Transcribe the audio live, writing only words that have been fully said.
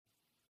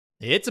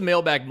It's a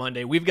Mailbag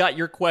Monday. We've got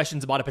your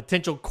questions about a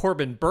potential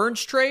Corbin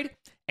Burnes trade,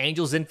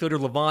 Angels infielder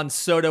Livan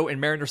Soto,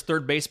 and Mariners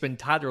third baseman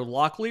Tyler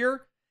Locklear,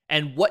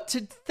 and what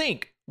to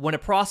think when a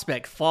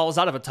prospect falls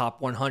out of a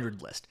top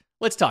 100 list.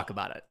 Let's talk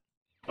about it.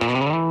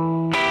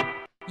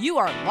 You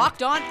are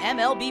Locked On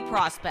MLB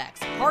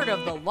Prospects, part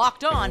of the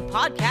Locked On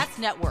Podcast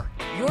Network,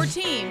 your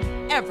team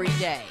every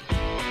day.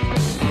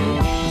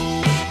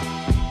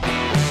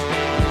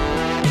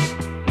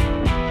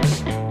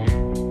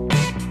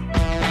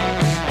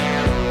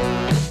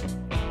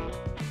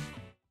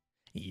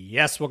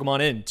 Yes, welcome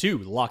on in to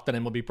Locked On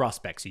MLB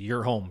Prospects,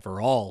 your home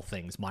for all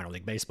things minor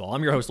league baseball.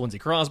 I'm your host, Lindsey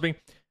Crosby,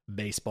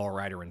 baseball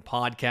writer and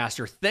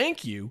podcaster.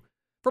 Thank you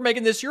for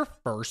making this your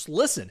first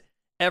listen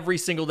every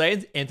single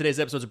day. And today's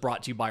episode is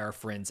brought to you by our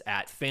friends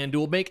at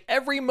FanDuel. Make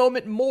every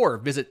moment more.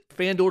 Visit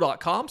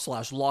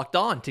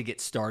FanDuel.com/lockedon to get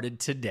started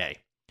today.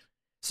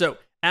 So,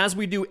 as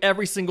we do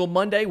every single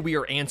Monday, we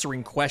are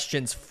answering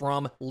questions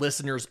from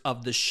listeners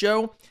of the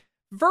show.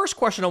 First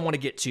question I want to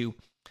get to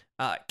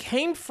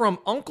came from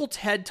Uncle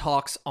Ted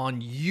Talks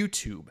on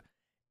YouTube,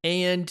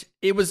 and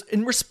it was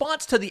in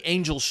response to the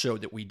Angels show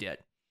that we did,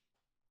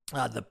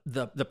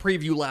 the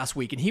preview last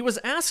week, and he was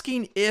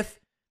asking if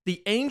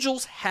the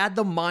Angels had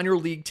the minor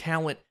league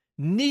talent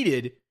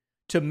needed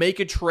to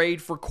make a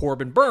trade for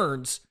Corbin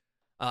Burnes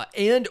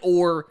and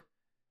or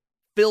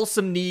fill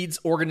some needs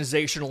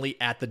organizationally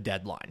at the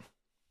deadline.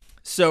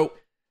 So,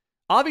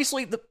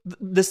 obviously,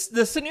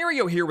 the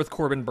scenario here with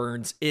Corbin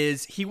Burnes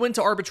is he went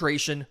to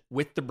arbitration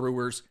with the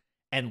Brewers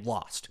and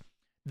lost.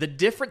 The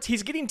difference,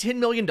 he's getting $10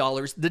 million.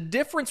 The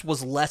difference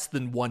was less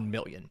than $1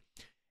 million.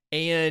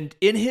 And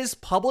in his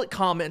public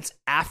comments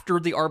after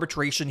the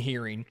arbitration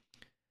hearing,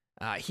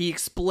 he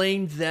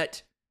explained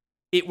that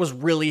it was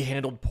really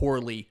handled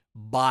poorly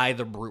by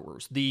the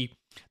Brewers. The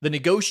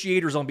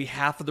negotiators on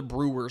behalf of the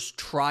Brewers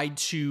tried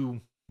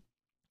to,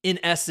 in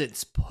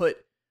essence,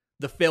 put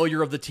the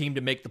failure of the team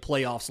to make the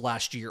playoffs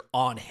last year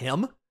on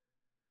him,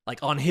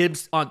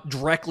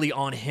 directly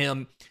on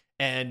him,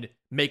 and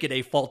make it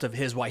a fault of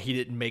his why he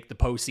didn't make the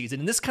postseason.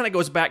 And this kind of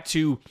goes back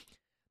to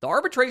the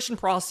arbitration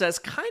process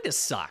kind of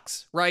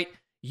sucks, right?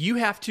 You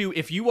have to,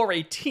 if you are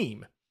a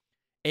team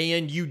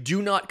and you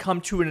do not come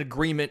to an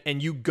agreement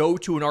and you go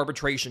to an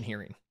arbitration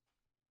hearing,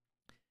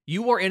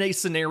 you are in a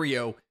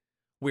scenario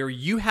where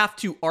you have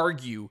to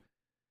argue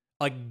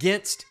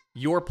against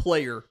your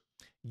player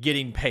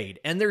getting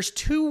paid. And there's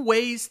two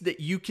ways that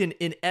you can,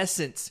 in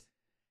essence,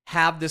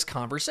 have this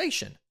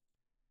conversation.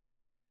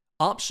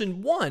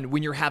 Option one,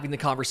 when you're having the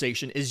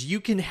conversation, is you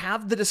can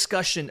have the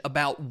discussion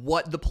about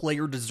what the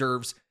player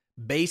deserves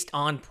based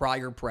on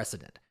prior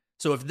precedent.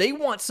 So if they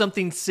want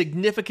something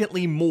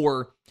significantly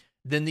more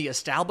than the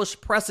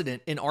established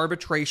precedent in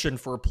arbitration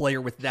for a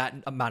player with that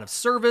amount of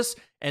service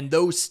and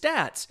those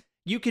stats,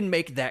 you can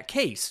make that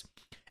case.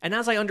 And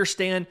as I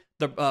understand,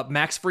 the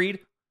Max Fried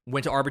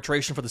went to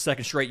arbitration for the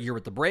second straight year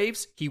with the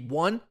Braves. He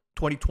won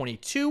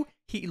 2022.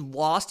 He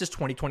lost his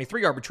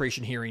 2023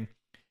 arbitration hearing.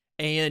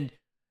 And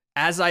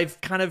as it's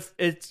kind of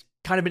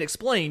been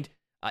explained,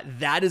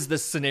 that is the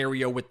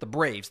scenario with the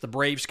Braves. The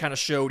Braves kind of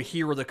showed,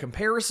 here are the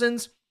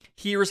comparisons.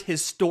 Here's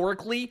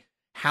historically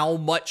how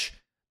much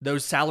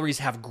those salaries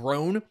have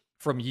grown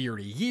from year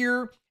to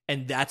year,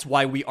 and that's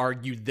why we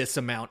argued this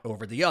amount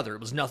over the other. It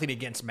was nothing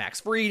against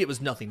Max Fried. It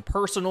was nothing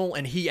personal,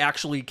 and he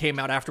actually came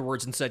out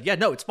afterwards and said, yeah,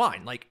 no, it's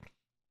fine. Like,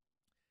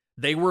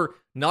 they were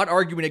not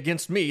arguing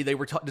against me. They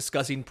were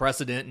discussing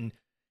precedent and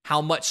how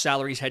much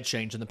salaries had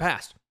changed in the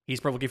past. He's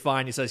perfectly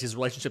fine. He says his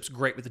relationship's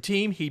great with the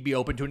team. He'd be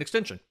open to an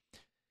extension.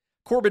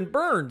 Corbin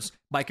Burnes,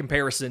 by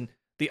comparison,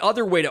 the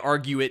other way to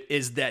argue it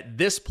is that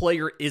this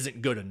player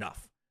isn't good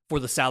enough for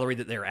the salary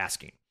that they're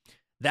asking.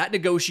 That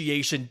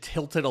negotiation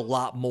tilted a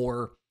lot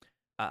more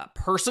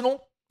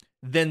personal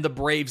than the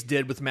Braves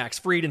did with Max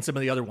Fried and some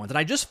of the other ones. And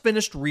I just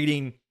finished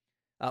reading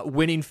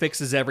Winning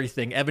Fixes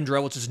Everything, Evan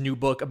Drellich's new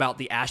book about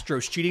the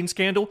Astros cheating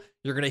scandal.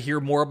 You're going to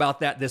hear more about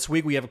that this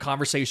week. We have a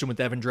conversation with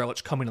Evan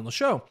Drellich coming on the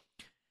show.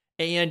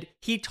 And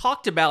he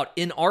talked about,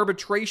 in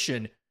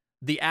arbitration,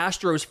 the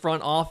Astros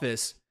front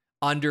office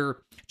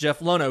under Jeff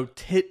Luhnow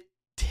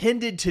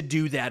tended to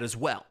do that as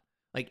well.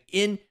 Like,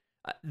 in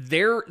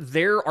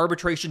their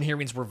arbitration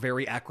hearings were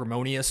very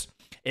acrimonious.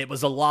 It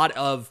was a lot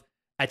of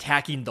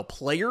attacking the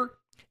player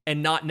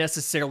and not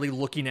necessarily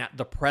looking at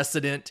the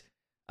precedent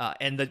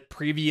and the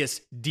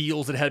previous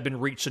deals that had been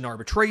reached in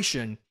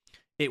arbitration.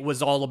 It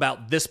was all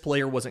about this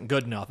player wasn't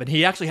good enough. And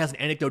he actually has an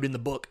anecdote in the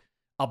book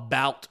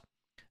about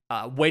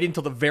waiting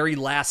until the very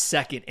last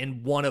second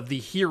in one of the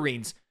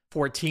hearings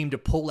for a team to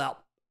pull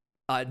out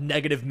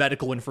negative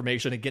medical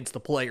information against the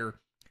player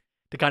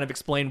to kind of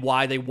explain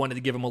why they wanted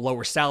to give him a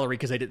lower salary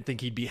because they didn't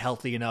think he'd be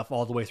healthy enough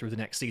all the way through the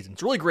next season.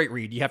 It's a really great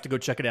read. You have to go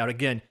check it out.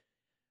 Again,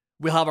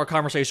 we'll have our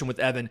conversation with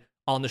Evan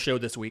on the show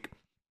this week.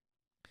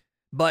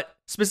 But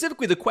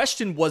specifically, the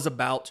question was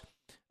about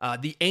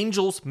the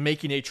Angels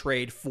making a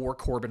trade for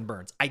Corbin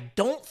Burnes. I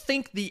don't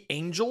think the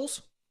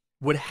Angels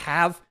would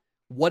have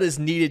what is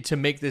needed to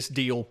make this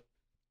deal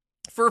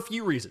for a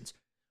few reasons.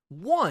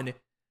 One,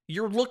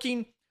 you're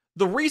looking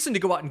the reason to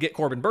go out and get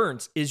Corbin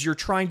Burnes is you're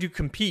trying to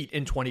compete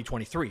in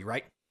 2023,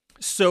 right?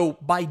 So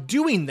by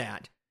doing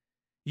that,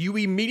 you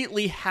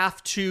immediately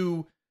have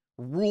to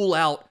rule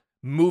out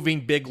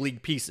moving big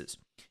league pieces.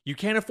 You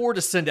can't afford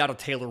to send out a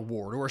Taylor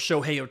Ward or a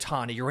Shohei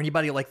Ohtani or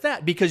anybody like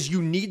that because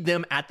you need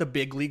them at the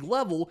big league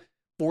level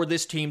for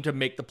this team to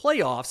make the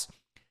playoffs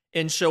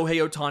in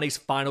Shohei Ohtani's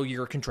final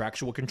year of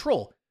contractual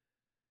control.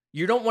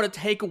 You don't want to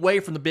take away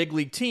from the big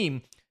league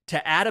team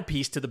to add a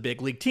piece to the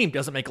big league team.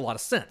 Doesn't make a lot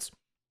of sense.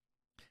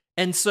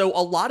 And so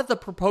a lot of the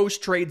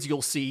proposed trades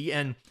you'll see,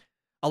 and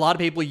a lot of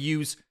people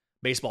use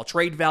baseball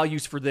trade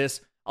values for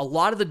this, a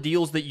lot of the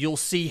deals that you'll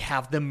see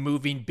have them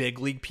moving big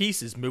league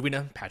pieces, moving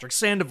a Patrick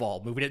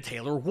Sandoval, moving a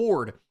Taylor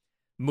Ward,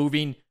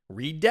 moving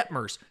Reed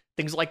Detmers,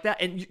 things like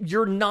that. And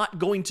you're not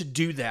going to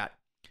do that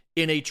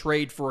in a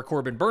trade for a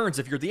Corbin Burnes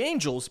if you're the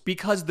Angels,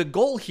 because the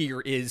goal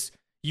here is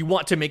you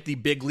want to make the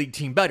big league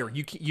team better.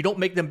 You don't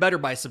make them better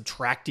by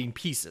subtracting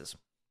pieces.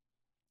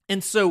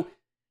 And so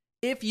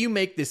if you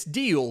make this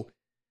deal,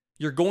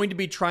 you're going to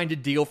be trying to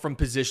deal from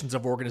positions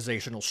of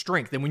organizational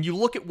strength. And when you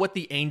look at what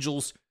the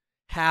Angels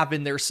have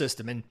in their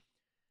system, and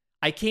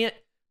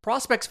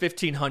Prospects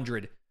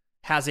 1500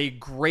 has a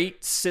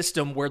great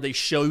system where they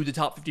show you the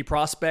top 50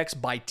 prospects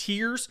by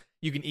tiers.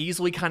 You can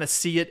easily kind of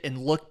see it and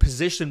look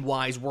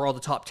position-wise where all the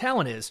top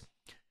talent is.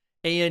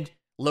 And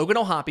Logan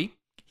O'Hoppe,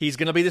 he's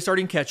going to be the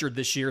starting catcher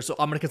this year, so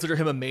I'm going to consider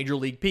him a major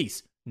league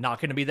piece. Not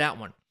going to be that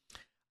one.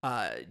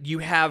 You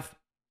have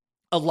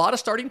a lot of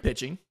starting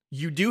pitching.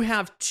 You do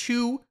have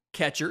 2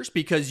 catchers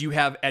because you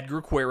have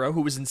Edgar Quero,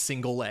 who is in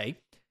single A.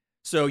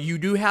 So you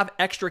do have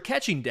extra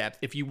catching depth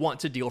if you want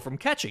to deal from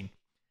catching.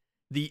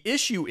 The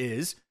issue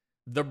is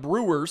the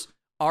Brewers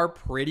are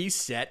pretty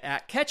set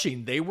at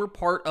catching. They were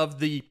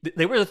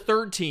they were the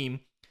third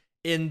team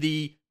in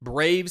the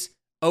Braves,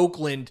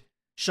 Oakland,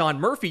 Sean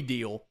Murphy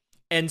deal.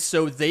 And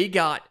so they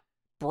got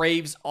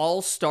Braves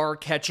all-star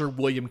catcher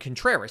William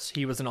Contreras.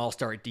 He was an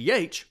all-star at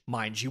DH,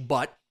 mind you,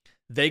 but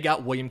they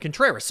got William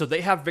Contreras. So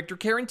they have Victor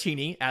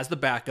Caratini as the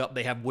backup.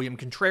 They have William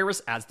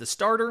Contreras as the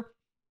starter.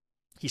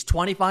 He's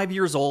 25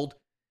 years old.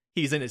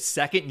 He's in his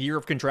second year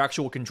of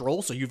contractual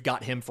control, so you've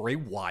got him for a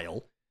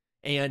while.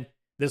 And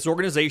this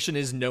organization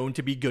is known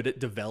to be good at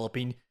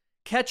developing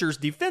catchers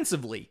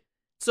defensively.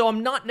 So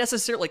I'm not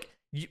necessarily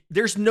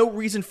there's no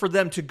reason for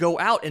them to go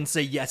out and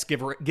say, yes,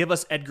 give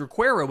us Edgar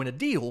Quero in a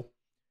deal,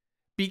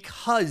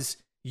 because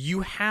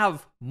you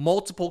have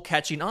multiple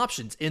catching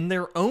options in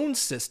their own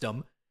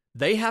system.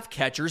 They have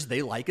catchers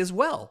they like as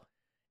well.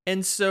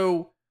 And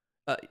so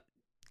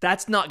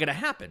that's not going to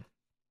happen.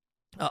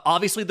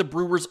 Obviously, the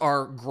Brewers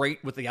are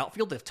great with the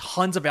outfield. They have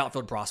tons of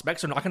outfield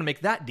prospects. They're not going to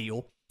make that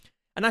deal.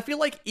 And I feel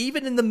like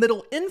even in the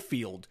middle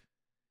infield,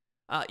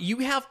 you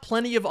have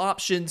plenty of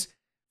options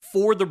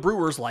for the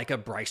Brewers, like a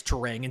Bryce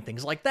Terang and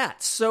things like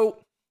that. So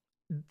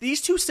these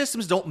two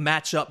systems don't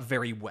match up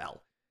very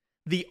well.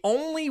 The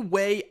only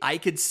way I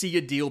could see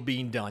a deal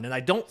being done, and I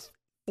don't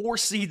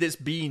foresee this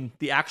being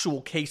the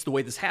actual case the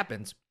way this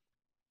happens,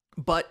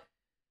 but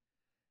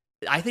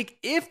I think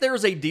if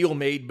there's a deal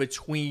made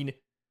between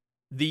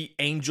the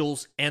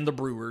Angels and the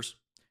Brewers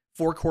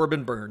for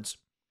Corbin Burnes,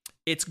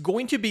 it's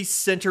going to be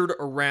centered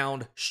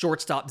around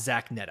shortstop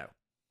Zach Neto.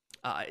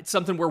 It's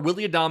something where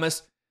Willy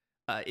Adames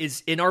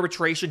is in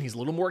arbitration. He's a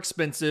little more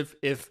expensive.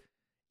 If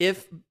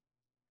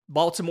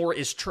Baltimore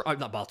is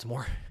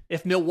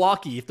if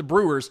Milwaukee, if the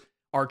Brewers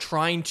are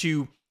trying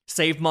to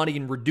save money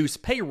and reduce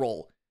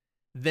payroll,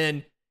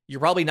 then you're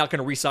probably not going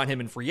to re-sign him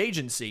in free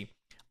agency.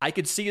 I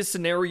could see a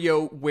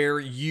scenario where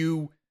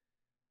you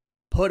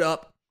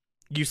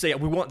say,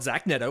 we want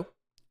Zach Neto,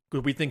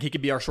 because we think he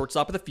could be our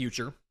shortstop of the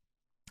future.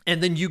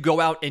 And then you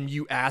go out and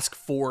you ask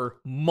for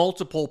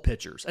multiple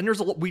pitchers. And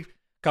we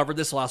covered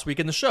this last week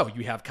in the show.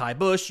 You have Kai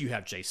Bush, you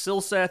have Jay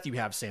Silseth, you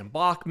have Sam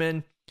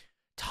Bachman,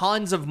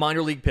 tons of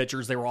minor league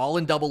pitchers. They were all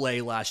in Double-A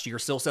last year.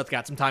 Silseth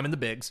got some time in the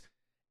bigs.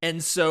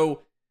 And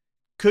so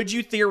could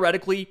you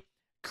theoretically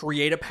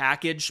create a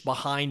package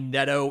behind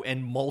Neto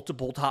and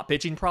multiple top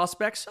pitching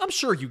prospects? I'm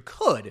sure you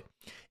could.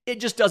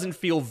 It just doesn't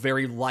feel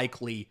very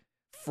likely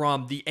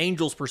from the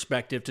Angels'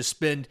 perspective to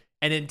spend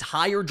an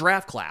entire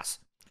draft class.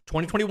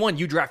 2021,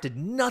 you drafted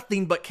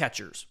nothing but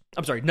pitchers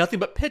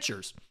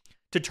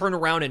to turn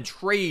around and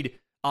trade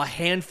a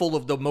handful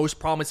of the most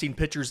promising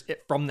pitchers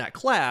from that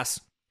class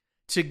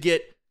to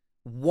get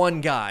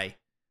one guy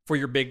for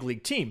your big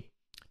league team.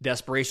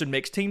 Desperation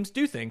makes teams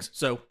do things,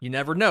 so you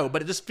never know,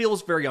 but it just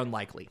feels very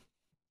unlikely.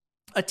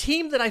 A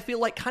team that I feel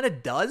like kind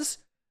of does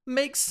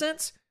make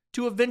sense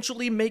to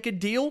eventually make a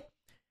deal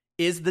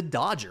is the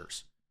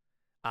Dodgers.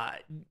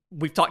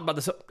 We've talked about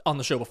this on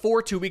the show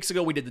before. 2 weeks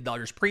ago, we did the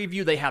Dodgers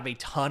preview. They have a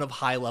ton of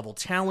high-level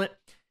talent.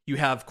 You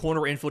have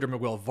corner infielder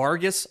Miguel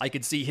Vargas. I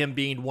could see him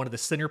being one of the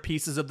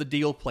centerpieces of the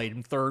deal, played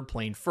in third,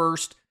 playing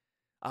first.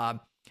 And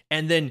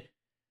then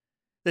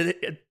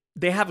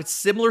they have a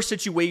similar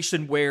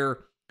situation where,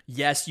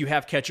 yes, you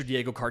have catcher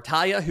Diego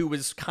Cartaya, who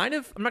is kind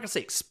of, I'm not going to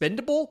say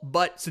expendable,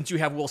 but since you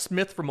have Will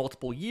Smith for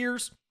multiple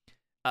years,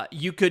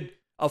 you could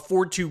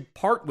afford to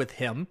part with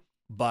him,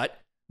 but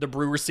the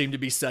Brewers seem to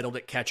be settled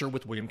at catcher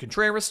with William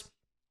Contreras.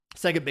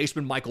 Second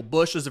baseman Michael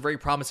Busch is a very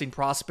promising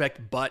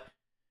prospect, but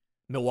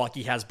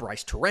Milwaukee has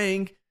Bryce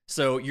Terang,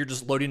 so you're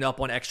just loading up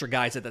on extra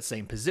guys at that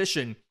same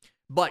position.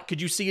 But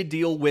could you see a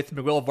deal with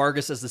Miguel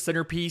Vargas as the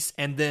centerpiece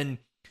and then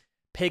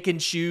pick and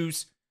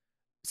choose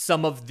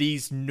some of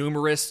these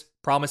numerous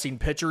promising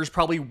pitchers?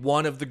 Probably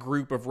one of the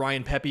group of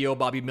Ryan Pepio,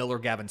 Bobby Miller,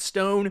 Gavin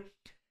Stone.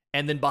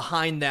 And then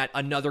behind that,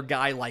 another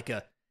guy like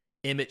a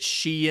Emmett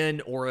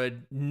Sheehan or a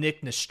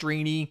Nick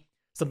Nastrini,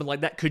 something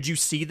like that. Could you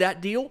see that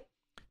deal?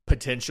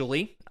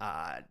 Potentially.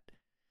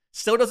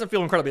 Still doesn't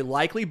feel incredibly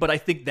likely, but I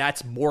think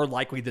that's more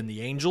likely than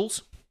the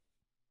Angels.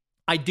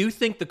 I do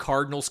think the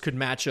Cardinals could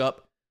match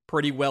up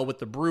pretty well with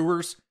the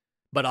Brewers,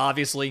 but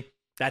obviously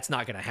that's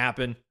not going to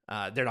happen.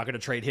 They're not going to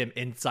trade him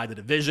inside the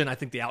division. I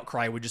think the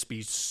outcry would just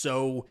be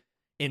so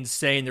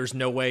insane. There's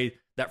no way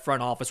that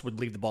front office would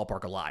leave the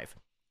ballpark alive.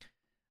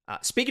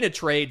 Speaking of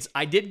trades,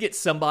 I did get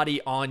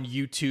somebody on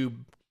YouTube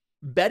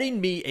betting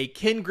me a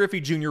Ken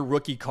Griffey Jr.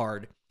 rookie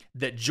card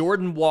that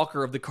Jordan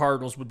Walker of the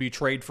Cardinals would be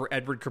traded for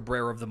Edward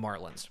Cabrera of the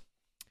Marlins.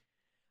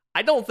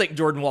 I don't think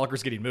Jordan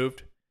Walker's getting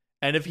moved.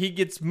 And if he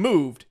gets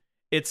moved,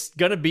 it's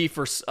going to be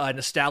for an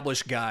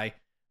established guy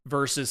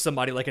versus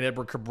somebody like an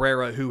Edward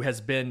Cabrera who has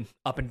been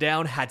up and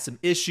down, had some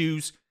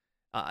issues.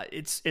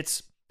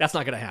 That's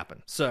not going to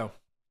happen. So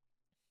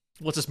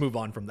let's just move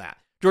on from that.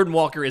 Jordan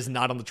Walker is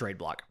not on the trade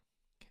block.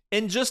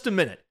 In just a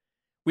minute,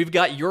 we've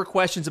got your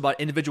questions about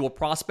individual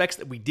prospects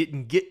that we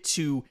didn't get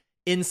to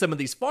in some of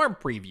these farm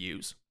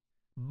previews.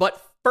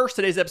 But first,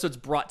 today's episode is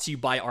brought to you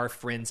by our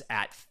friends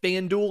at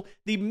FanDuel.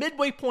 The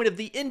midway point of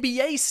the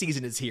NBA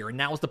season is here, and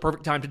now is the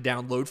perfect time to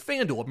download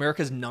FanDuel,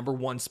 America's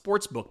 #1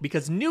 sportsbook,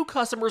 because new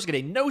customers get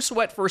a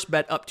no-sweat first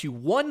bet up to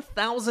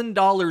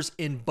 $1,000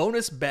 in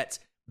bonus bets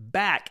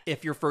back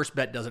if your first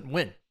bet doesn't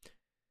win.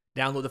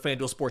 Download the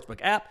FanDuel Sportsbook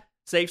app.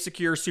 Safe,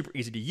 secure, super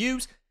easy to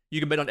use. You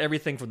can bet on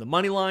everything from the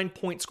money line,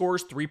 point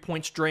scores,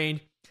 3-point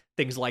drained,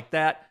 things like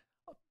that.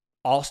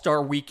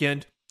 All-Star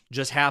Weekend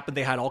just happened.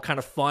 They had all kind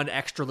of fun,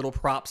 extra little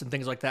props and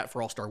things like that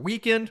for All-Star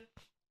Weekend.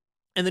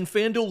 And then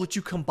FanDuel lets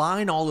you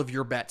combine all of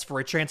your bets for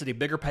a chance at a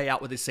bigger payout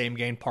with a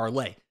same-game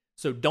parlay.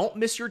 So don't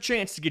miss your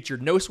chance to get your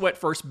no-sweat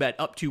first bet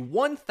up to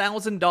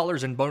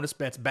 $1,000 in bonus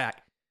bets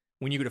back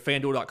when you go to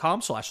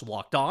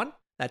FanDuel.com/lockedon.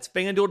 That's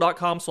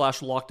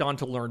FanDuel.com/lockedon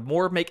to learn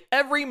more. Make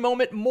every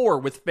moment more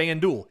with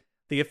FanDuel,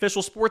 the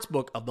official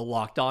sportsbook of the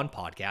Locked On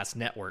Podcast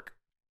Network.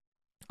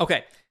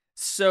 Okay,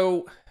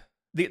 so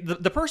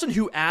the person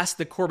who asked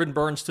the Corbin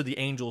Burns to the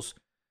Angels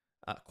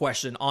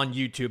question on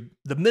YouTube,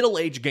 the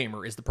middle-aged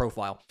gamer is the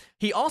profile.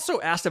 He also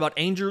asked about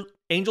Angels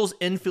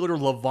infielder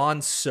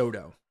Livan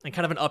Soto and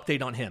kind of an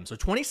update on him. So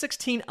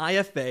 2016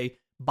 IFA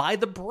by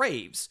the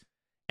Braves,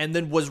 and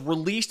then was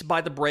released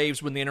by the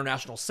Braves when the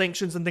international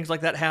sanctions and things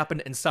like that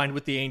happened, and signed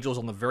with the Angels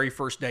on the very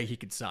first day he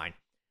could sign.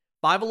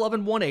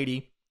 5'11",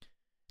 180,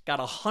 got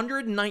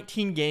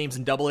 119 games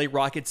in AA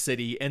Rocket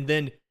City, and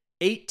then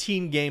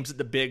 18 games at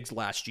the Bigs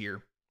last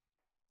year.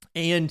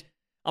 And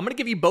I'm going to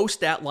give you both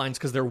stat lines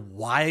because they're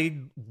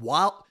wildly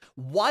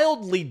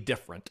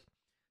different.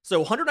 So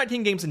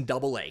 119 games in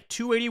AA,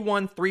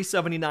 281,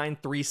 379,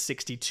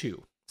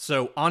 362.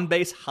 So on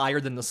base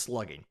higher than the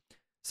slugging.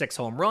 6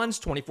 home runs,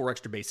 24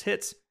 extra base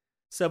hits,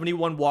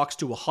 71 walks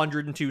to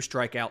 102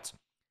 strikeouts,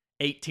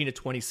 18 to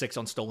 26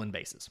 on stolen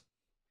bases.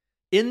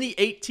 In the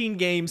 18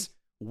 games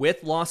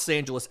with Los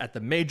Angeles at the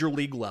major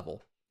league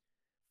level,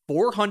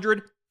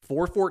 400,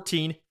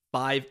 414,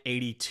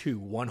 582.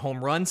 1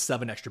 home run,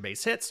 7 extra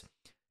base hits,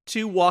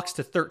 2 walks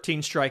to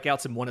 13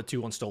 strikeouts, and 1 of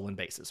 2 on stolen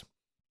bases.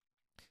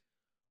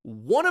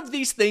 One of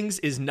these things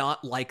is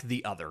not like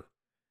the other.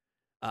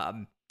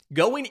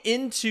 Going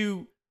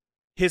into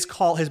his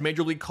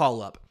major league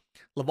call-up,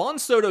 Livan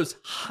Soto's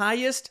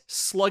highest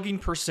slugging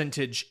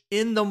percentage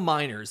in the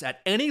minors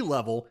at any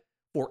level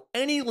for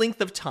any length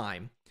of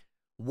time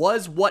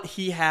was what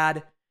he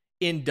had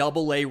in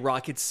AA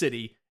Rocket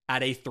City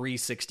at a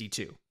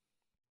 362.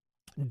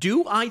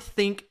 Do I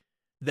think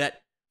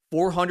that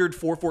 400,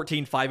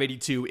 414,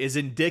 582 is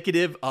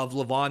indicative of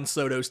Livan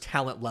Soto's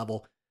talent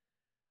level?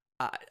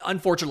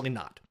 Unfortunately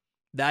not.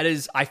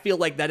 I feel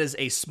like that is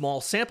a small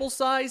sample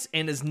size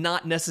and is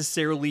not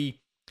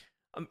necessarily,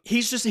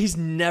 he's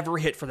never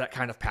hit for that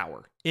kind of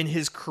power in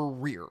his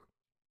career.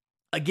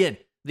 Again,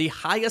 the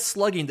highest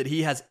slugging that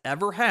he has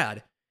ever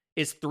had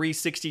is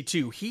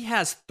 362. He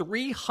has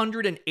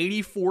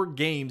 384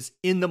 games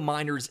in the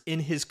minors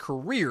in his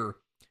career,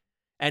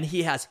 and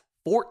he has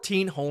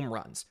 14 home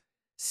runs,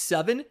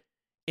 7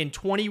 in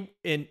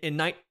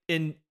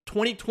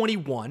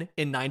 2021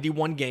 in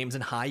 91 games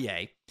in high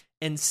A,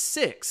 and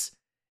 6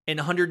 in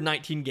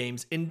 119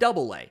 games in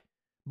double A.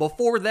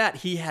 Before that,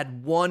 he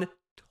had 1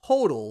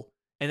 total,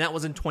 and that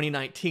was in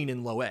 2019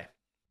 in low A.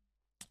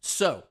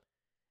 So,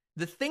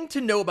 the thing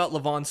to know about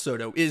Livan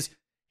Soto is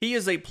he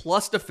is a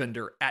plus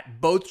defender at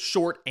both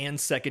short and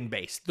second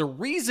base. The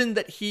reason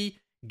that he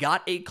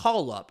got a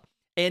call-up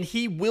and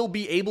he will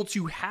be able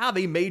to have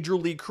a major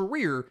league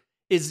career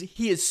is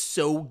he is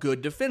so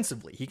good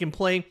defensively. He can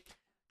play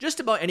just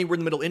about anywhere in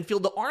the middle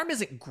infield. The arm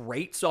isn't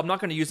great, so I'm not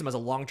going to use him as a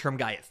long-term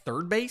guy at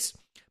third base,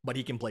 but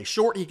he can play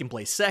short, he can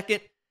play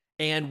second,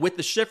 and with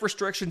the shift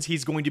restrictions,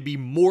 he's going to be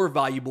more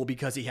valuable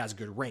because he has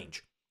good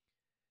range.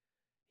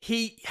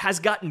 He has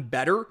gotten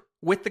better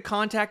with the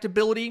contact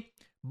ability.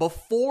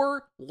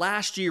 Before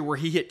last year, where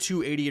he hit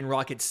 280 in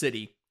Rocket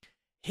City,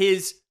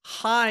 his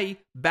high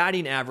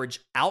batting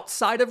average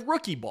outside of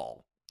rookie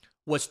ball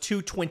was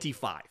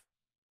 225.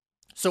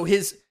 So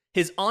his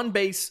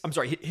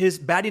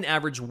batting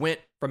average went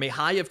from a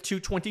high of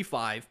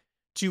 225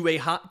 to a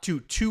high to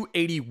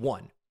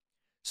 281.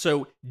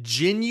 So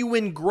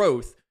genuine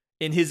growth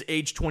in his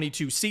age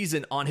 22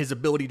 season on his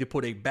ability to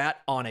put a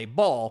bat on a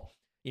ball.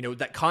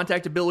 That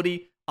contact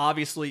ability,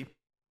 obviously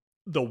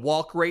the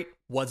walk rate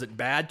wasn't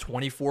bad,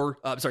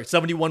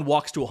 71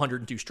 walks to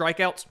 102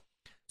 strikeouts.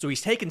 So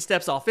he's taken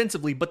steps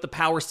offensively, but the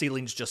power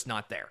ceiling's just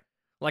not there.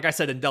 Like I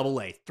said in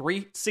AA,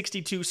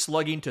 362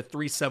 slugging to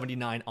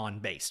 379 on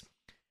base.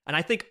 And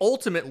I think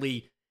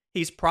ultimately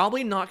he's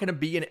probably not going to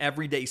be an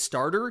everyday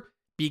starter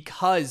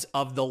because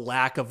of the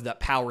lack of that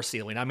power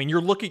ceiling. I mean,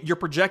 you're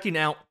projecting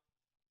out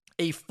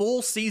a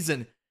full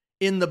season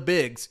in the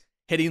bigs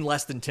hitting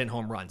less than 10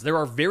 home runs. There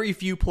are very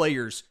few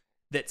players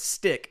that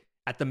stick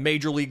at the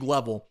major league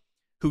level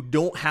who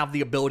don't have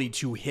the ability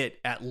to hit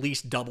at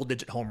least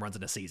double-digit home runs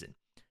in a season.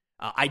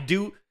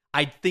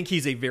 I think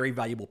he's a very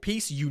valuable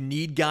piece. You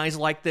need guys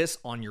like this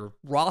on your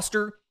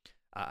roster.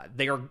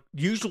 They are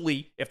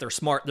usually, if they're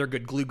smart, they're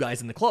good glue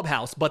guys in the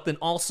clubhouse. But then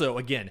also,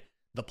 again,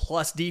 the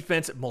plus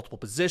defense at multiple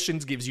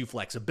positions gives you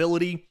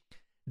flexibility.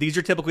 These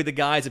are typically the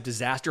guys, if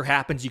disaster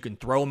happens, you can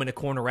throw them in a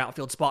corner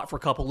outfield spot for a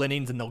couple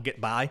innings and they'll get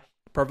by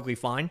perfectly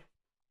fine.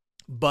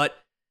 But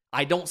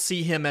I don't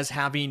see him as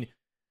having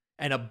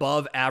an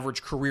above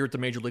average career at the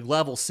major league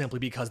level simply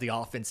because the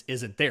offense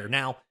isn't there.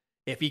 Now,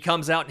 if he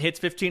comes out and hits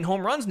 15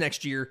 home runs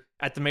next year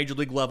at the major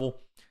league level,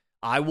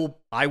 I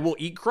will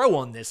eat crow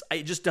on this.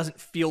 It just doesn't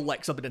feel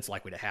like something that's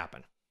likely to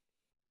happen.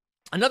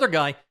 Another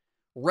guy,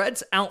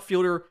 Reds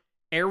outfielder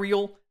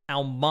Ariel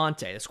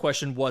Almonte. This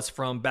question was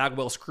from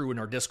Bagwell's crew in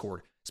our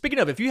Discord. Speaking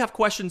of, if you have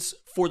questions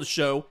for the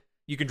show,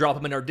 you can drop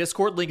them in our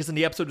Discord. Link is in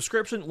the episode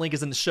description. Link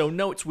is in the show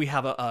notes. We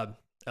have a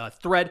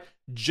thread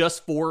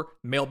just for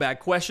mailbag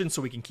questions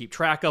so we can keep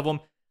track of them.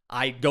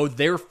 I go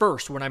there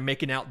first when I'm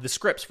making out the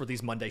scripts for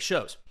these Monday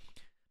shows.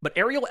 But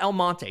Ariel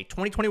Almonte,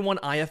 2021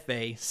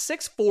 IFA,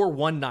 6'4",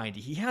 190.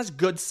 He has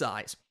good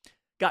size.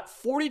 Got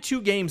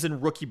 42 games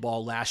in rookie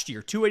ball last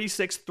year.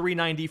 286,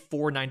 390,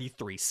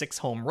 493. 6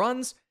 home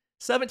runs,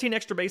 17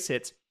 extra base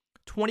hits,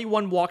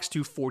 21 walks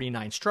to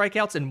 49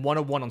 strikeouts, and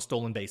 101 on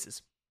stolen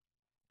bases.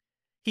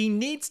 He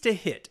needs to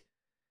hit.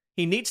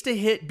 He needs to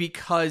hit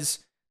because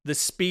the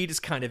speed is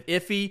kind of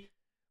iffy.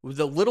 With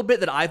the little bit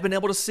that I've been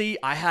able to see,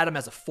 I had him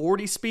as a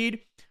 40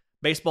 speed.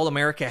 Baseball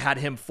America had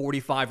him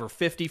 45 or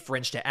 50,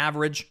 fringe to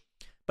average.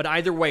 But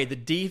either way, the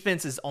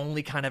defense is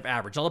only kind of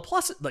average. Now, the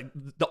plus, like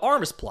the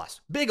arm is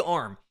plus, big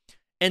arm.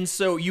 And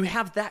so you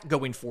have that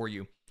going for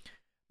you.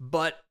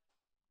 But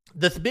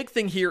the big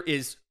thing here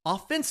is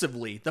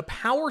offensively, the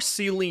power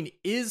ceiling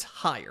is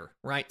higher,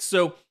 right?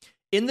 So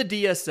in the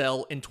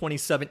DSL in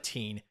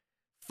 2017,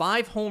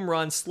 5 home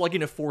runs,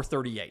 slugging a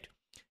 438.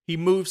 He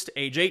moves to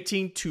age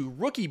 18 to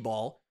rookie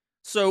ball,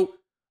 so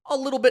a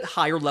little bit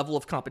higher level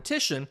of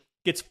competition,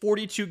 gets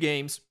 42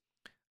 games,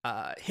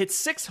 hits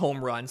 6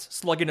 home runs,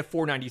 slugging a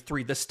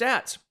 493. The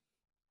stats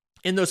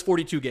in those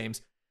 42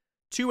 games,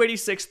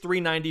 286,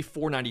 390,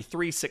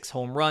 493, 6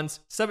 home runs,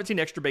 17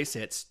 extra base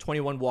hits,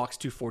 21 walks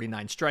to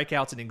 49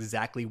 strikeouts, and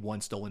exactly 1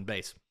 stolen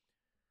base.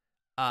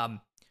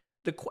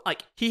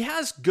 He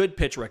has good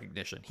pitch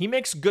recognition. He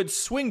makes good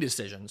swing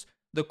decisions.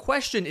 The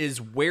question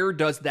is, where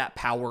does that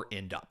power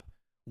end up?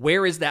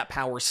 Where is that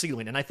power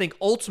ceiling? And I think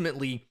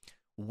ultimately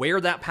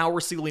where that power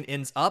ceiling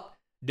ends up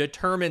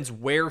determines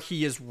where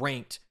he is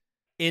ranked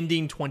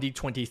ending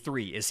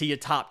 2023. Is he a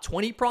top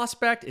 20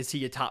 prospect? Is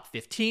he a top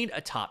 15,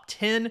 a top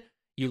 10?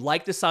 You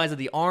like the size of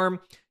the arm.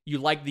 You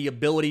like the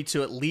ability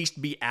to at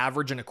least be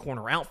average in a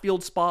corner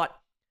outfield spot.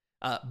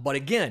 But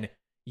again,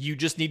 you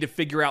just need to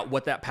figure out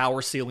what that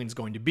power ceiling is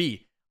going to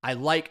be. I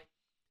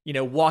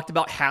walked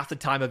about half the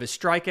time of his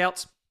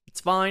strikeouts.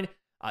 It's fine.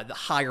 The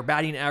higher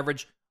batting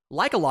average,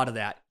 like a lot of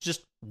that,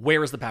 just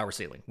where is the power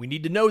ceiling? We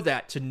need to know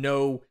that to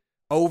know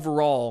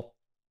overall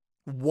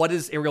what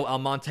is Ariel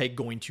Almonte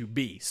going to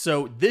be.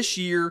 So this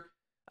year,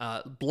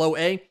 low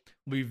A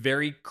will be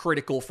very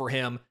critical for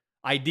him.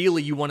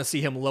 Ideally, you want to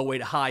see him low A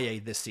to high A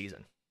this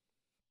season.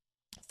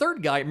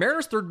 Third guy,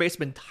 Mariners third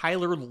baseman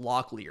Tyler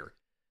Locklear,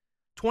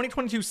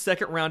 2022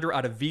 second rounder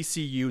out of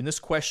VCU. And this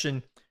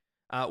question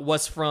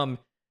was from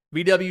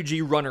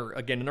VWG Runner,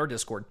 again in our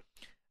Discord.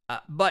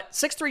 But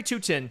 6'3",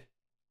 210,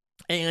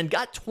 and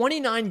got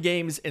 29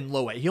 games in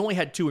low A. He only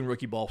had 2 in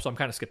rookie ball, so I'm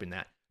kind of skipping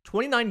that.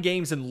 29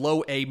 games in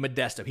low A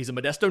Modesto. He's a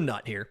Modesto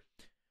nut here.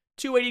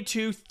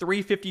 282,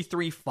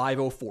 353,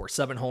 504.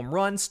 7 home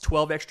runs,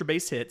 12 extra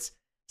base hits,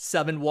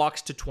 7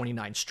 walks to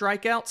 29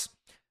 strikeouts,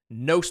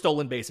 no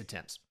stolen base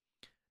attempts.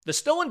 The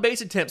stolen base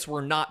attempts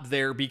were not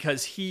there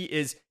because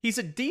he's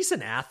a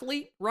decent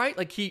athlete, right?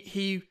 Like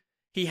he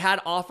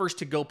had offers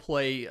to go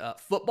play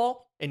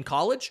football in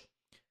college.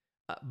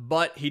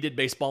 but he did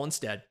baseball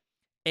instead.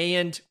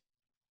 And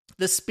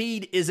the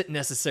speed isn't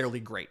necessarily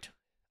great.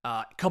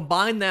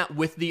 Combine that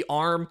with the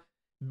arm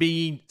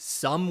being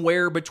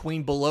somewhere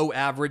between below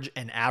average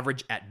and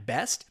average at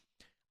best,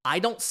 I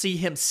don't see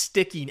him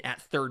sticking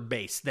at third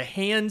base. The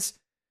hands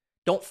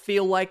don't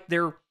feel like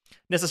they're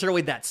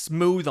necessarily that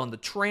smooth on the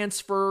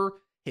transfer.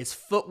 His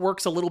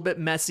footwork's a little bit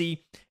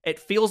messy. It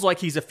feels like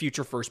he's a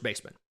future first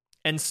baseman.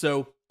 And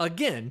so,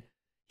 again,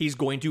 he's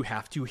going to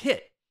have to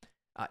hit.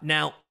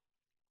 Now,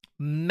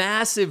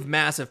 massive,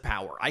 massive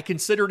power. I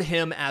considered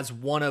him as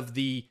one of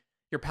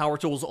your power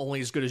tools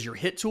only as good as your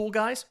hit tool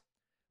guys.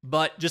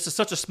 But just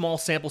such a small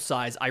sample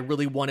size, I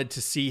really wanted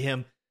to see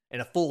him in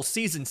a full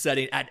season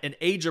setting at an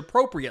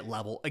age-appropriate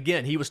level.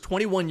 Again, he was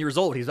 21 years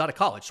old. He's out of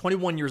college,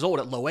 21 years old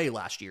at low A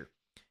last year.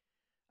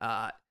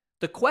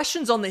 The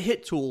questions on the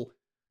hit tool,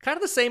 kind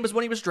of the same as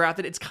when he was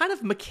drafted. It's kind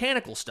of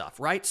mechanical stuff,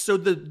 right? So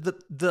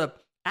the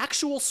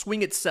actual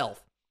swing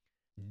itself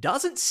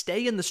doesn't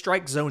stay in the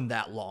strike zone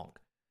that long.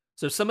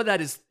 So some of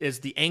that is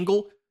the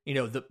angle,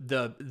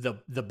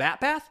 the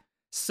bat path.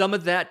 Some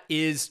of that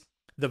is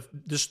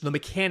the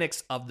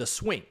mechanics of the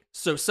swing.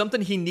 So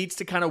something he needs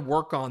to kind of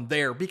work on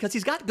there because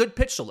he's got good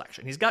pitch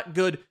selection. He's got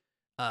good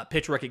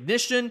pitch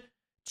recognition,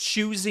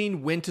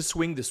 choosing when to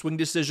swing, the swing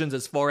decisions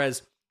as far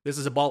as this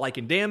is a ball I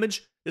can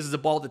damage. This is a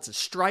ball that's a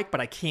strike,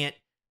 but I can't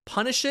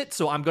punish it,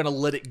 so I'm going to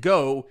let it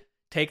go.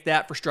 Take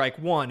that for strike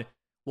one.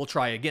 We'll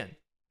try again.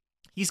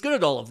 He's good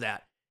at all of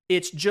that.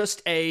 It's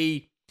just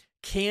when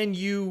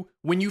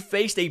you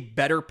faced a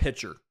better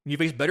pitcher, you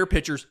face better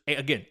pitchers,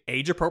 again,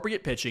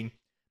 age-appropriate pitching,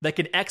 that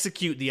can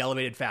execute the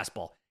elevated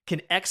fastball,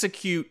 can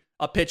execute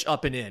a pitch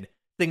up and in,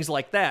 things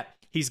like that.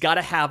 He's got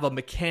to have a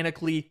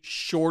mechanically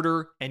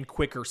shorter and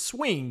quicker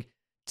swing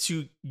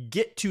to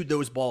get to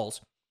those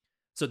balls.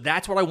 So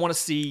that's what I want to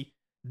see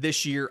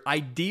this year.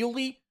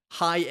 Ideally,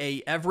 high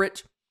A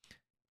Everett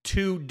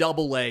to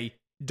double A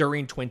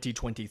during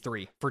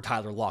 2023 for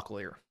Tyler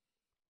Locklear.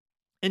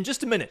 In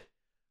just a minute,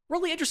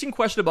 really interesting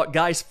question about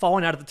guys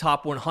falling out of the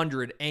top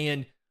 100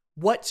 and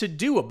what to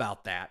do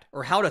about that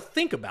or how to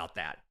think about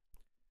that.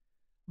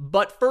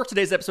 But first,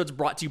 today's episode is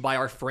brought to you by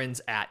our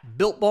friends at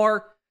Built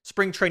Bar.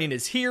 Spring training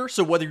is here,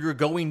 so whether you're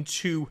going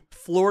to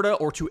Florida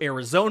or to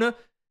Arizona,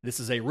 this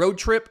is a road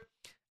trip.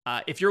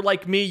 If you're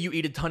like me, you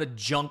eat a ton of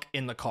junk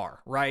in the car,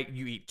 right?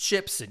 You eat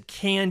chips and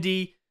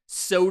candy,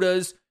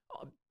 sodas,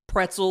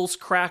 pretzels,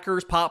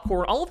 crackers,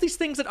 popcorn, all of these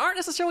things that aren't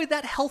necessarily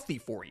that healthy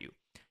for you.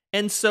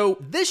 And so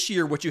this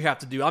year, what you have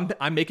to do,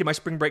 I'm making my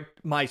spring break.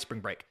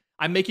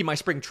 I'm making my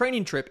spring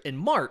training trip in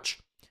March.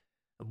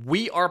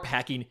 We are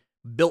packing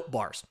Built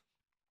Bars.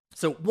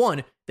 So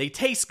one, they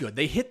taste good.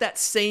 They hit that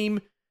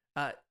same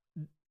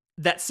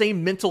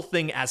mental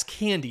thing as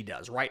candy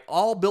does, right?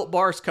 All Built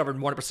Bars covered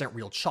 100%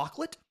 real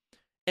chocolate.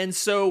 And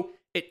so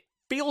it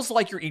feels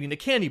like you're eating a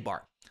candy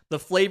bar. The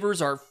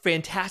flavors are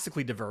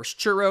fantastically diverse.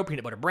 Churro,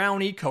 peanut butter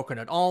brownie,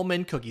 coconut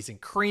almond, cookies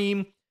and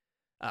cream,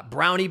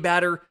 brownie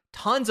batter,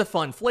 tons of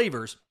fun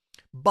flavors,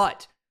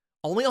 but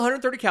only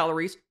 130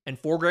 calories and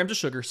 4 grams of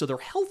sugar, so they're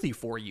healthy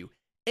for you,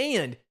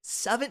 and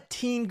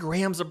 17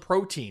 grams of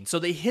protein. So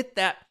they hit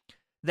that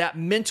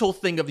mental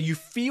thing of you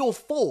feel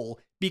full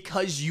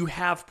because you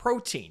have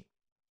protein.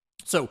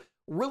 So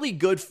really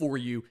good for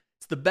you.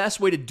 It's the best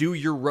way to do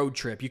your road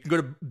trip. You can go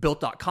to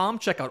built.com,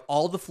 check out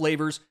all the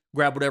flavors,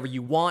 grab whatever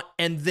you want,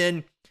 and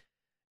then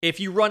if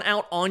you run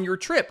out on your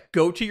trip,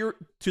 go to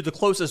the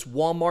closest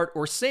Walmart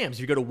or Sam's.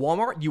 If you go to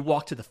Walmart, you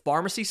walk to the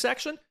pharmacy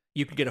section.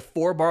 You can get a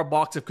 4-bar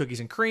box of cookies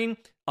and cream,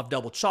 of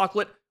double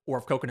chocolate, or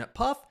of coconut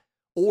puff,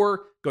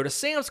 or go to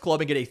Sam's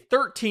Club and get a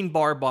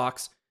 13-bar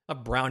box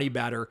of brownie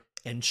batter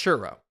and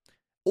churro.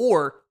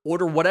 Or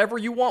order whatever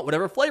you want,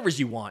 whatever flavors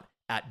you want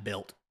at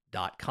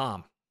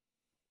built.com.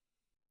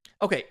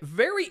 Okay,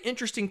 very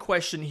interesting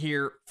question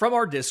here from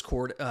our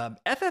Discord.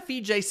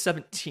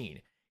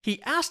 FFEJ17. He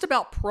asked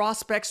about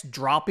prospects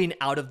dropping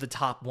out of the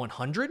top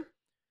 100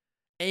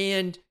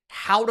 and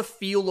how to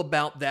feel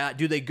about that.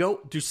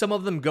 Do some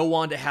of them go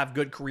on to have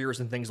good careers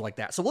and things like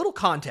that? So a little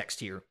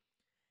context here.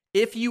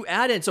 If you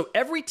add in, so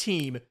every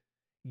team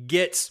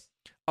gets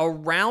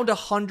around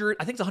 100,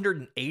 I think it's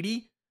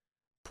 180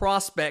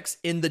 prospects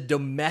in the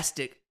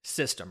domestic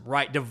system,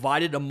 right?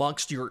 Divided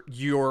amongst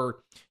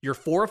your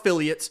 4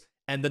 affiliates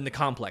and then the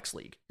complex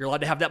league. You're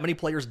allowed to have that many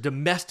players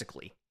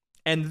domestically.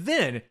 And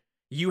then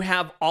you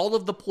have all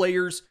of the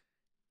players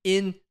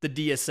in the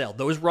DSL.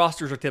 Those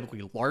rosters are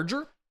typically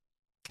larger.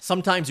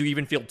 Sometimes you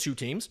even field 2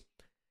 teams.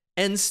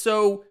 And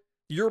so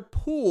your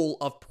pool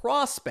of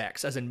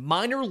prospects, as in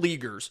minor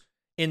leaguers,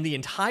 in the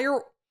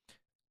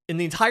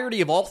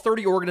entirety of all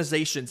 30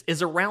 organizations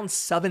is around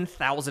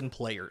 7,000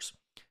 players.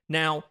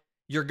 Now,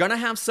 you're going to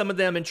have some of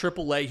them in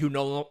AAA who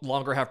no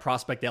longer have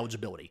prospect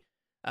eligibility.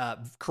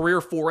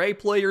 Career 4A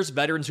players,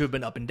 veterans who have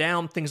been up and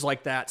down, things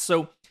like that.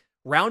 So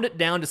round it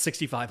down to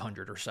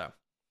 6,500 or so.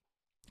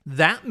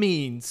 That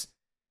means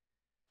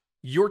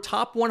your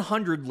top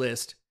 100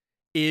 list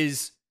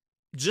is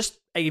just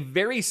a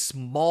very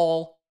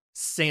small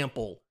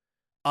sample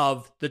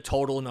of the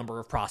total number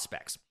of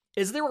prospects.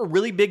 Is there a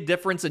really big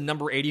difference in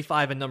number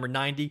 85 and number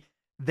 90?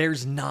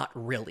 There's not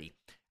really.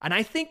 And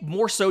I think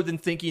more so than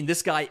thinking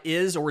this guy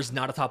is or is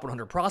not a top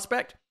 100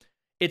 prospect,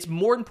 it's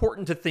more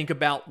important to think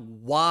about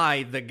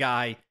why the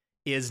guy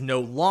is no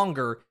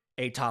longer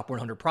a top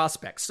 100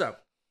 prospect. So,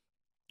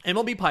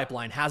 MLB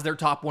Pipeline has their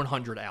top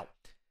 100 out.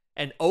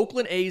 And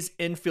Oakland A's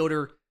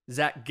infielder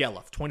Zach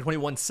Gelof,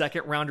 2021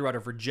 second rounder out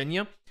of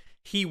Virginia,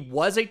 he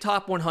was a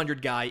top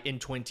 100 guy in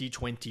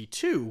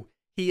 2022.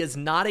 He is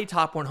not a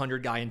top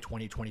 100 guy in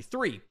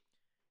 2023.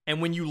 And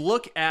when you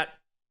look at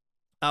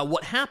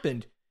what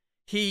happened,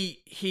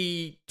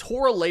 he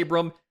tore a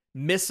labrum,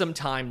 missed some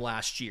time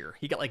last year.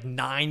 He got like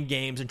 9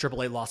 games in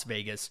AAA Las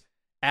Vegas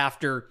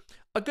after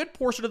a good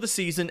portion of the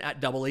season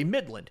at AA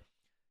Midland.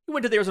 He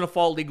went to the Arizona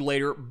Fall League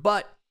later,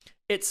 but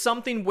it's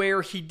something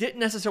where he didn't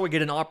necessarily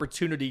get an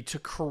opportunity to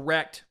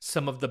correct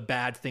some of the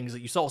bad things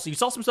that you saw. So you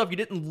saw some stuff you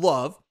didn't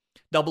love.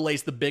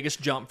 AA's the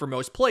biggest jump for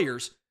most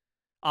players.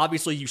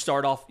 Obviously,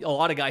 a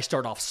lot of guys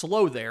start off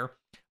slow there.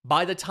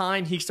 By the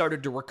time he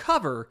started to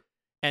recover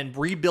and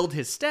rebuild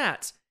his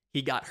stats,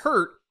 he got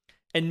hurt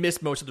and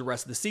missed most of the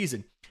rest of the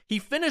season. He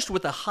finished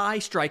with a high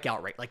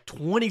strikeout rate, like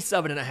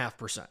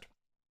 27.5%.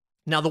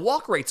 Now, the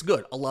walk rate's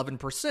good,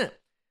 11%.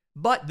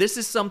 But this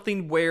is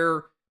something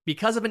where,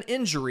 because of an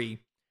injury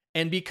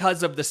and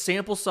because of the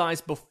sample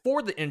size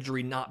before the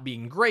injury not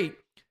being great,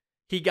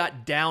 he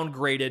got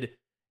downgraded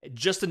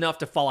just enough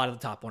to fall out of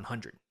the top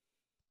 100.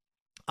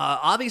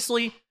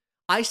 Obviously,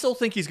 I still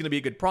think he's going to be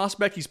a good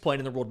prospect. He's playing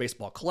in the World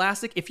Baseball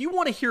Classic. If you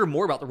want to hear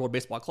more about the World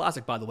Baseball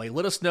Classic, by the way,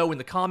 let us know in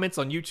the comments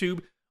on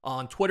YouTube,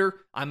 on Twitter.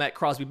 I'm at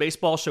Crosby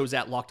Baseball, shows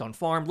at Locked On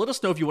Farm. Let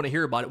us know if you want to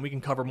hear about it, and we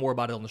can cover more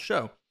about it on the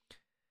show.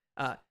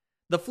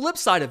 The flip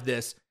side of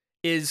this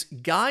is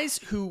guys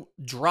who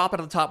drop out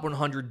of the top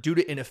 100 due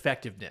to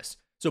ineffectiveness.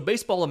 So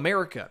Baseball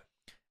America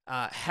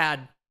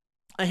had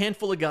a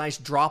handful of guys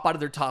drop out of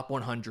their top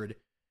 100,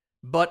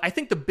 but I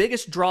think the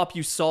biggest drop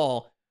you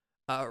saw,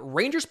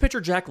 Rangers pitcher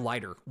Jack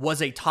Leiter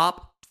was a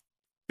top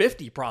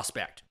 50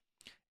 prospect,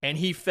 and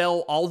he fell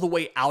all the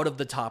way out of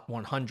the top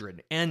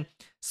 100. And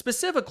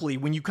specifically,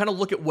 when you kind of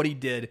look at what he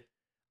did,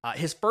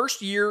 his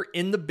first year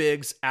in the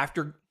bigs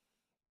after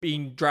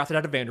being drafted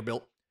out of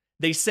Vanderbilt,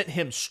 they sent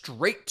him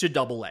straight to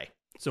AA.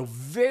 So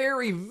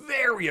very,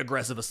 very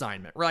aggressive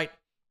assignment, right?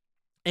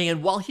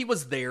 And while he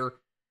was there,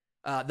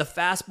 the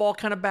fastball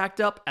kind of backed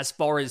up as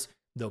far as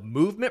the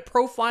movement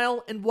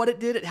profile and what it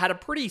did. It had a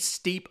pretty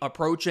steep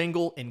approach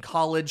angle in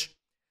college,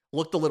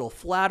 looked a little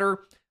flatter.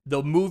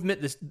 The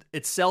movement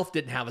itself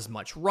didn't have as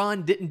much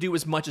run, didn't do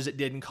as much as it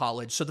did in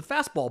college. So the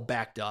fastball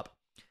backed up.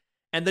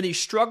 And then he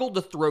struggled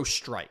to throw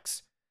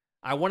strikes.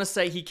 I want to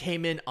say he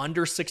came in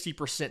under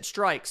 60%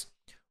 strikes,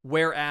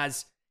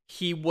 whereas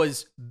he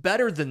was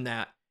better than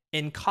that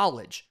in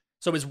college.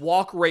 So his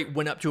walk rate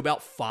went up to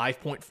about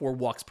 5.4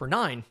 walks per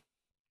 9.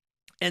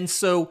 And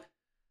so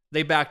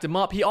they backed him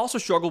up. He also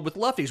struggled with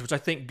lefties, which I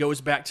think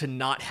goes back to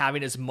not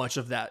having as much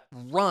of that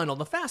run on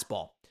the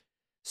fastball.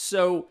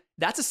 So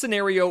that's a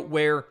scenario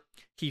where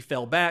he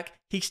fell back.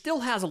 He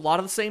still has a lot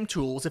of the same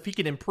tools. If he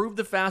can improve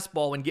the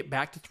fastball and get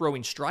back to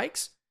throwing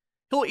strikes,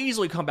 he'll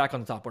easily come back on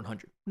the top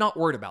 100. Not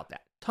worried about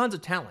that. Tons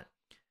of talent.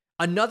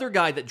 Another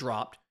guy that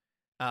dropped,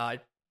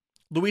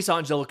 Luis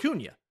Angel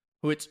Acuna,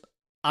 who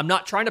I'm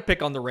not trying to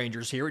pick on the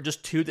Rangers here,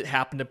 just two that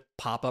happened to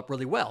pop up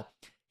really well.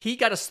 He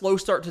got a slow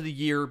start to the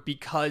year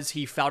because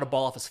he fouled a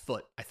ball off his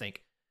foot, I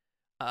think.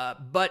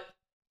 But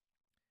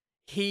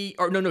he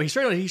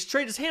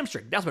strained his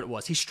hamstring. That's what it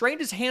was. He strained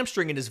his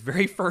hamstring in his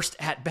very first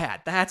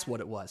at-bat. That's what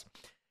it was.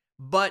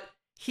 But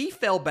he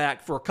fell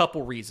back for a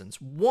couple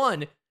reasons.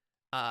 One,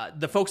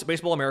 the folks at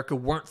Baseball America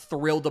weren't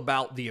thrilled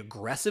about the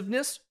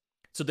aggressiveness,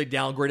 so they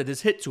downgraded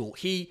his hit tool.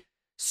 He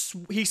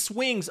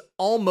swings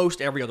almost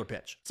every other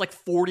pitch. It's like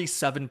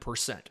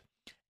 47%.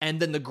 And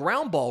then the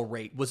ground ball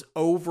rate was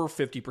over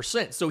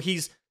 50%. So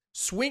he's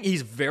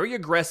very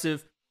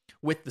aggressive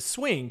with the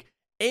swing,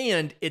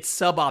 and it's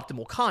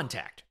suboptimal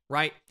contact,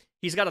 right?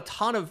 He's got a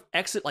ton of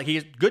exit, like he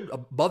has good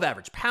above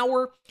average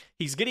power.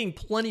 He's getting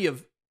plenty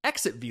of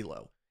exit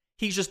velo.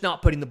 He's just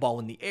not putting the ball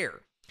in the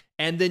air.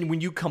 And then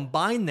when you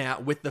combine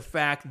that with the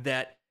fact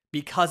that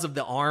because of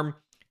the arm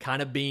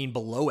kind of being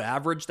below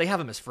average, they have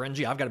him as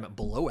fringy. I've got him at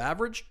below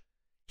average.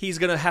 He's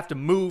going to have to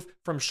move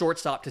from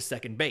shortstop to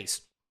second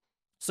base.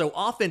 So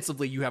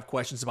offensively, you have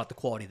questions about the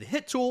quality of the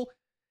hit tool.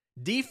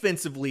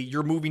 Defensively,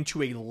 you're moving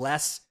to a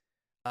less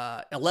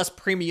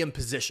premium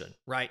position,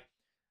 right?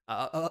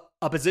 A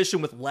position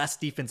with less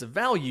defensive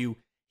value.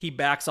 He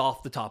backs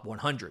off the top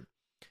 100.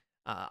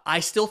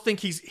 I still think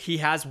he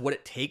has what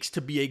it takes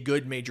to be a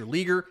good major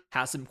leaguer.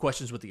 Has some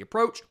questions with the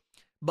approach,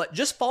 but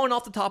just falling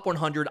off the top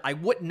 100, I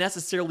wouldn't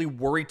necessarily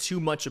worry too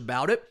much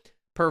about it,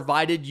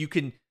 provided you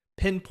can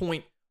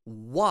pinpoint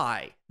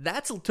why.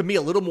 That's, to me,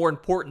 a little more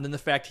important than the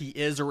fact he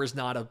is or is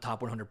not a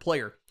top 100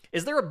 player.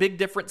 Is there a big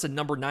difference in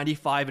number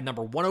 95 and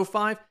number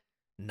 105?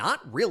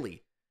 Not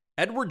really.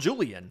 Edouard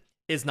Julien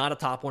is not a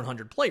top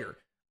 100 player.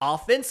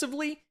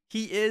 Offensively,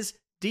 he is.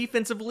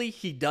 Defensively,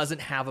 he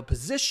doesn't have a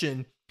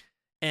position.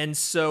 And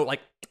so,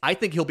 I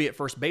think he'll be at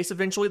first base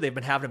eventually. They've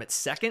been having him at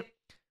second.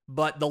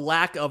 but the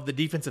lack of the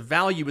defensive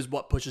value is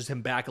what pushes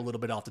him back a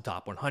little bit off the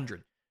top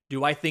 100.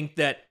 Do I think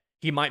that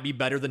he might be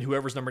better than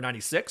whoever's number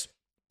 96?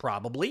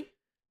 Probably,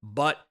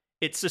 but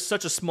it's just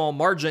such a small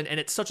margin and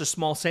it's such a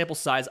small sample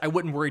size, I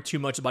wouldn't worry too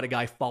much about a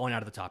guy falling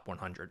out of the top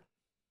 100.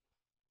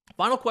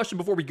 Final question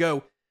before we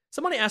go.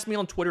 Somebody asked me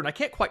on Twitter, and I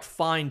can't quite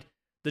find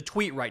the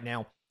tweet right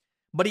now,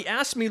 but he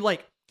asked me,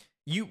 like,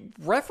 you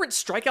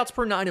reference strikeouts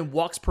per 9 and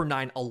walks per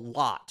 9 a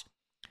lot.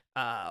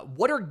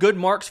 What are good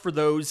marks for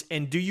those,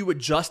 and do you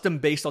adjust them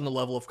based on the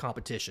level of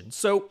competition?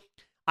 So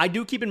I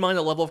do keep in mind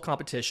the level of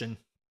competition,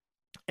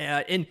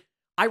 and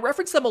I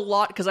reference them a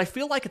lot because I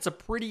feel like it's a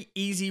pretty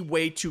easy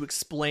way to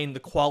explain the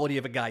quality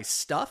of a guy's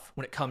stuff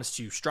when it comes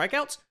to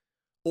strikeouts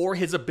or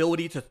his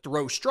ability to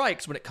throw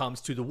strikes when it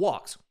comes to the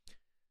walks.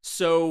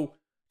 So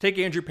take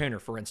Andrew Painter,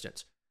 for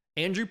instance.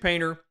 Andrew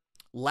Painter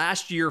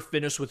last year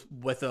finished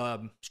with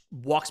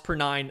walks per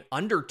 9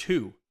 under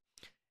 2.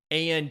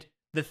 And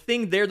the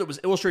thing there that was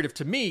illustrative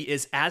to me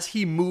is as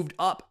he moved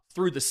up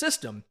through the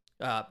system,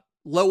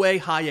 low A,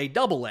 high A,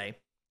 double A,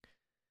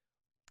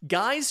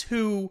 guys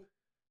who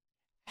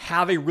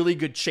have a really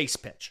good chase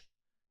pitch,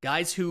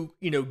 guys who,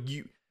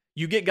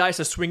 you get guys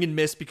to swing and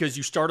miss because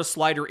you start a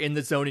slider in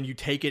the zone and you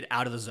take it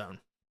out of the zone.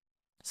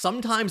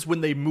 Sometimes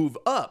when they move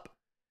up,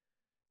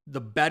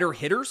 the better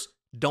hitters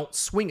don't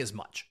swing as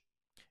much.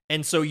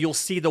 And so you'll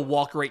see the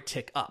walk rate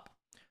tick up.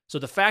 So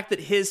the fact that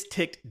his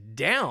ticked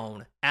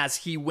down as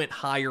he went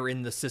higher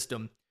in the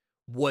system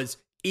was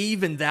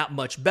even that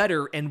much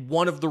better. And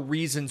one of the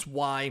reasons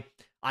why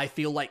I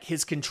feel like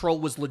his control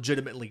was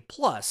legitimately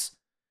plus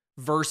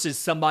versus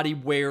somebody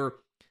where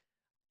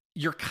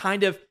they're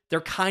kind of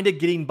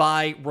getting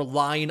by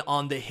relying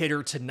on the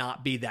hitter to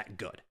not be that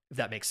good, if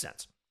that makes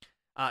sense.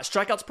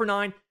 Strikeouts per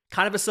 9,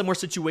 kind of a similar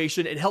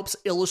situation. It helps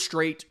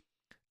illustrate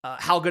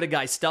how good a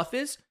guy's stuff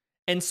is.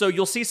 And so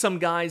you'll see some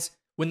guys,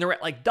 when they're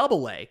at like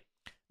double A,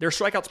 their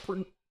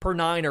strikeouts per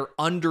 9 are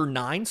under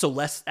 9,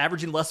 so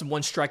averaging less than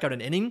 1 strikeout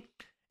an inning.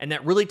 And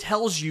that really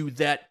tells you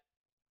that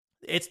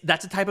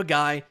that's the type of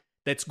guy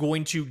that's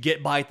going to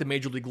get by at the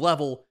major league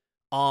level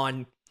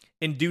on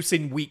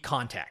inducing weak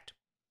contact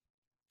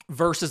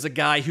versus a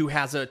guy who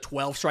has a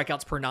 12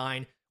 strikeouts per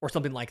 9 or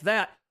something like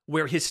that,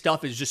 where his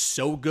stuff is just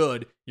so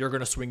good, you're going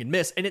to swing and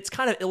miss. And it's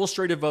kind of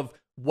illustrative of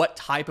what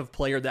type of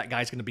player that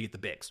guy's going to be at the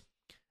bigs.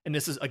 And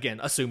this is, again,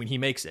 assuming he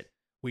makes it.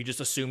 We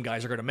just assume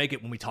guys are going to make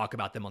it when we talk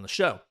about them on the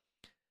show.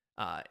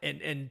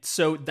 And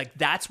so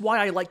that's why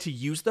I like to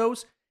use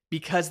those,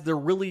 because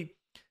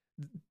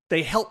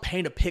they help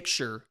paint a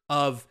picture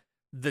of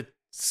the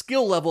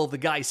skill level of the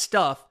guy's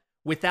stuff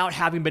without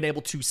having been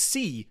able to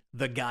see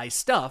the guy's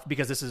stuff,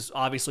 because this is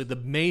obviously the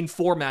main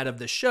format of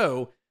the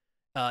show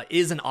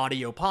is an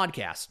audio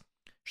podcast.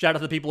 Shout out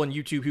to the people on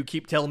YouTube who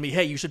keep telling me,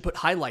 hey, you should put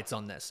highlights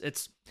on this.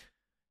 It's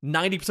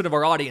 90% of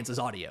our audience is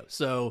audio,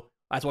 so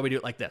that's why we do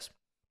it like this.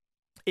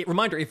 A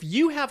reminder, if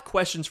you have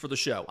questions for the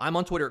show, I'm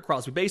on Twitter at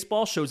Crosby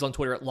Baseball, show's on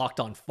Twitter at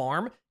Locked On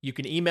Farm. You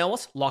can email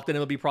us,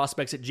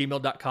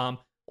 lockedonmlbprospects@gmail.com,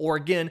 or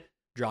again,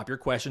 drop your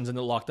questions in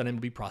the Locked On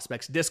MLB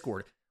Prospects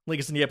Discord. Link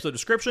is in the episode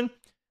description.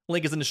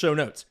 Link is in the show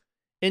notes.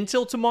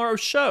 Until tomorrow's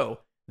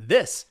show,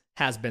 this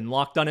has been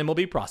Locked On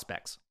MLB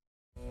Prospects.